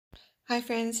Hi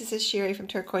friends, this is Sherry from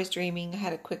Turquoise Dreaming. I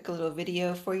had a quick little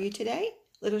video for you today,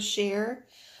 little share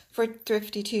for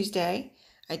Thrifty Tuesday.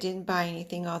 I didn't buy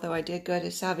anything, although I did go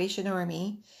to Salvation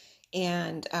Army,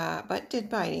 and but didn't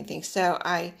buy anything. So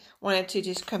I wanted to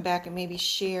just come back and maybe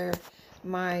share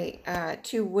my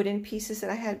two wooden pieces that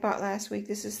I had bought last week.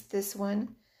 This is this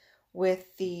one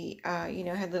with the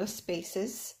had little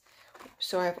spaces.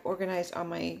 So I've organized all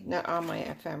my, not all my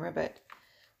ephemera, but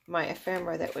my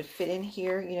ephemera that would fit in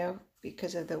here,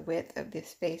 because of the width of the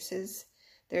spaces.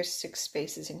 There's 6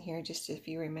 spaces in here, just if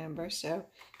you remember. So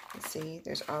let's see,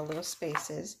 there's all little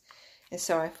spaces. And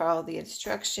so I followed the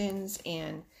instructions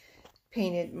and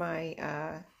painted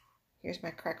my, here's my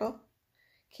Crackle.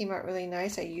 Came out really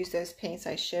nice. I used those paints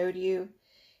I showed you.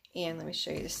 And let me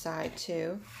show you the side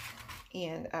too.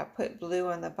 And I put blue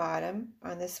on the bottom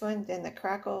on this one, then the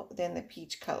Crackle, then the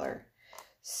peach color.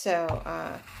 So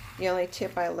the only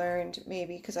tip I learned,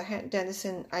 maybe because I hadn't done this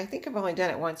I think I've only done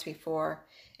it once before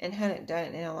and hadn't done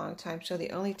it in a long time. So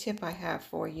the only tip I have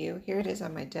for you, here it is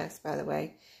on my desk, by the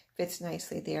way, fits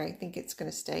nicely there. I think it's going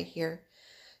to stay here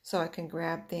so I can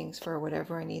grab things for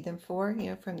whatever I need them for,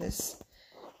 from this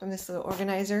little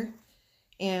organizer.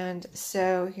 And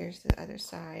so here's the other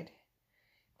side.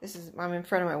 I'm in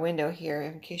front of my window here,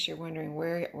 in case you're wondering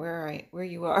where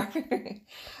you are.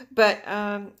 But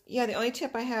yeah, the only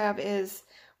tip I have is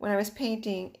when I was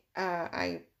painting,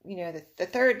 the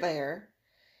third layer,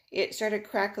 it started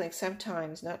crackling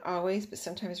sometimes, not always, but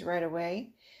sometimes right away.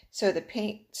 So the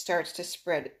paint starts to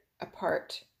spread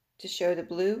apart to show the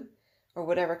blue or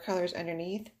whatever color's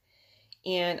underneath.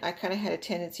 And I kind of had a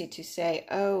tendency to say,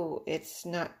 oh, it's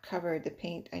not covered, the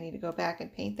paint, I need to go back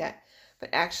and paint that. But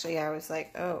actually I was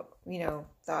like, oh,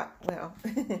 thought, well,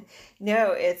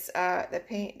 no, it's the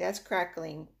paint, that's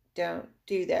crackling. Don't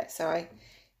do that. So I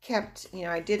kept,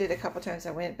 I did it a couple times.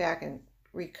 I went back and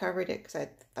recovered it because I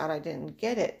thought I didn't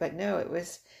get it. But no, it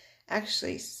was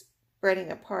actually spreading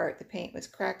apart. The paint was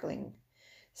crackling.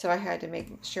 So I had to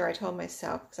make sure I told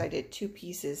myself, because I did 2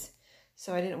 pieces.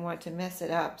 So I didn't want to mess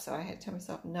it up. So I had to tell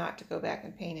myself not to go back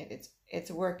and paint it. It's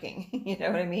working. You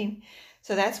know what I mean?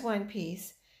 So that's one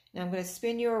piece. Now I'm going to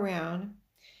spin you around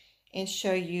and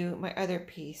show you my other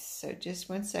piece. So just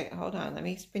one second. Hold on. Let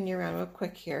me spin you around real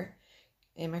quick here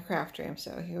in my craft room.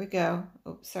 So here we go.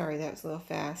 Oh, sorry, that was a little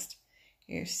fast.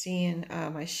 You're seeing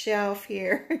my shelf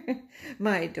here,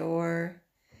 my door,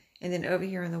 and then over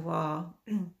here on the wall.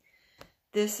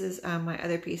 This is my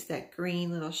other piece, that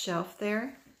green little shelf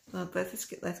there. Well, let's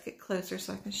get closer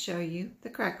so I can show you the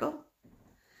Crackle.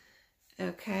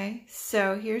 Okay,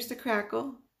 so here's the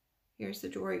Crackle. Here's the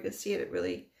drawer. You can see it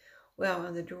really well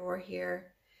on the drawer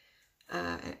here.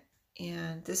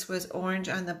 And this was orange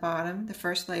on the bottom, the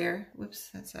first layer. Whoops,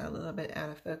 that's a little bit out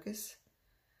of focus.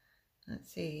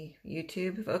 Let's see,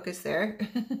 YouTube, focus there.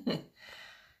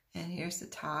 And here's the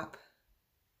top.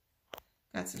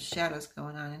 Got some shadows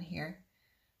going on in here.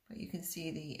 But you can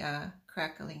see the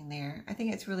crackling there. I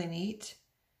think it's really neat.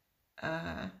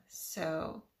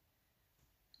 So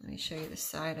let me show you the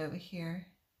side over here.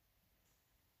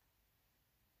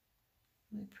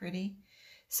 Really pretty.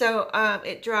 So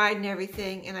it dried and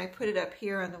everything, and I put it up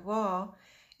here on the wall.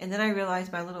 And then I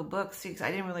realized my little book, see, because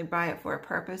I didn't really buy it for a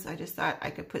purpose. I just thought I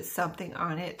could put something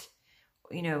on it,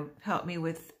 help me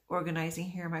with organizing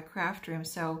here in my craft room.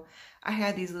 So I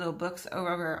had these little books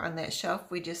over on that shelf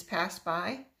we just passed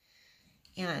by.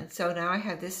 And so now I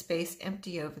have this space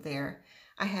empty over there.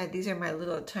 These are my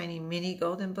little tiny mini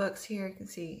golden books here. You can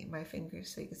see my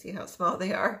fingers, so you can see how small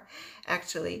they are,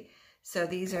 actually. So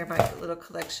these are my little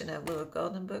collection of little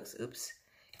golden books. Oops.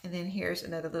 And then here's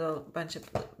another little bunch of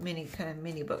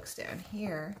mini books down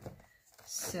here.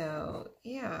 So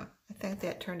yeah, I think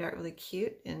that turned out really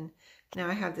cute. And now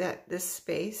I have this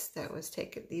space that was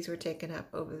these were taken up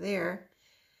over there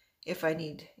if I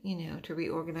need, to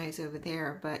reorganize over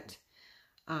there. But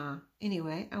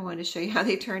anyway, I wanted to show you how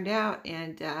they turned out.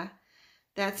 And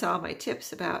that's all my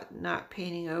tips about not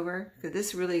painting over. Because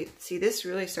this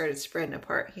really started spreading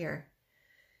apart here.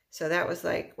 So that was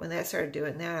like, when that started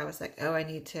doing that, I was like, oh, I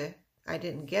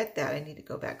didn't get that. I need to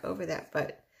go back over that.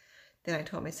 But then I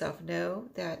told myself, no,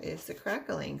 that is the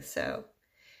crackling. So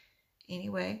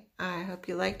anyway, I hope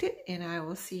you liked it, and I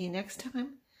will see you next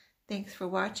time. Thanks for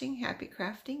watching. Happy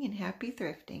crafting and happy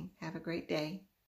thrifting. Have a great day.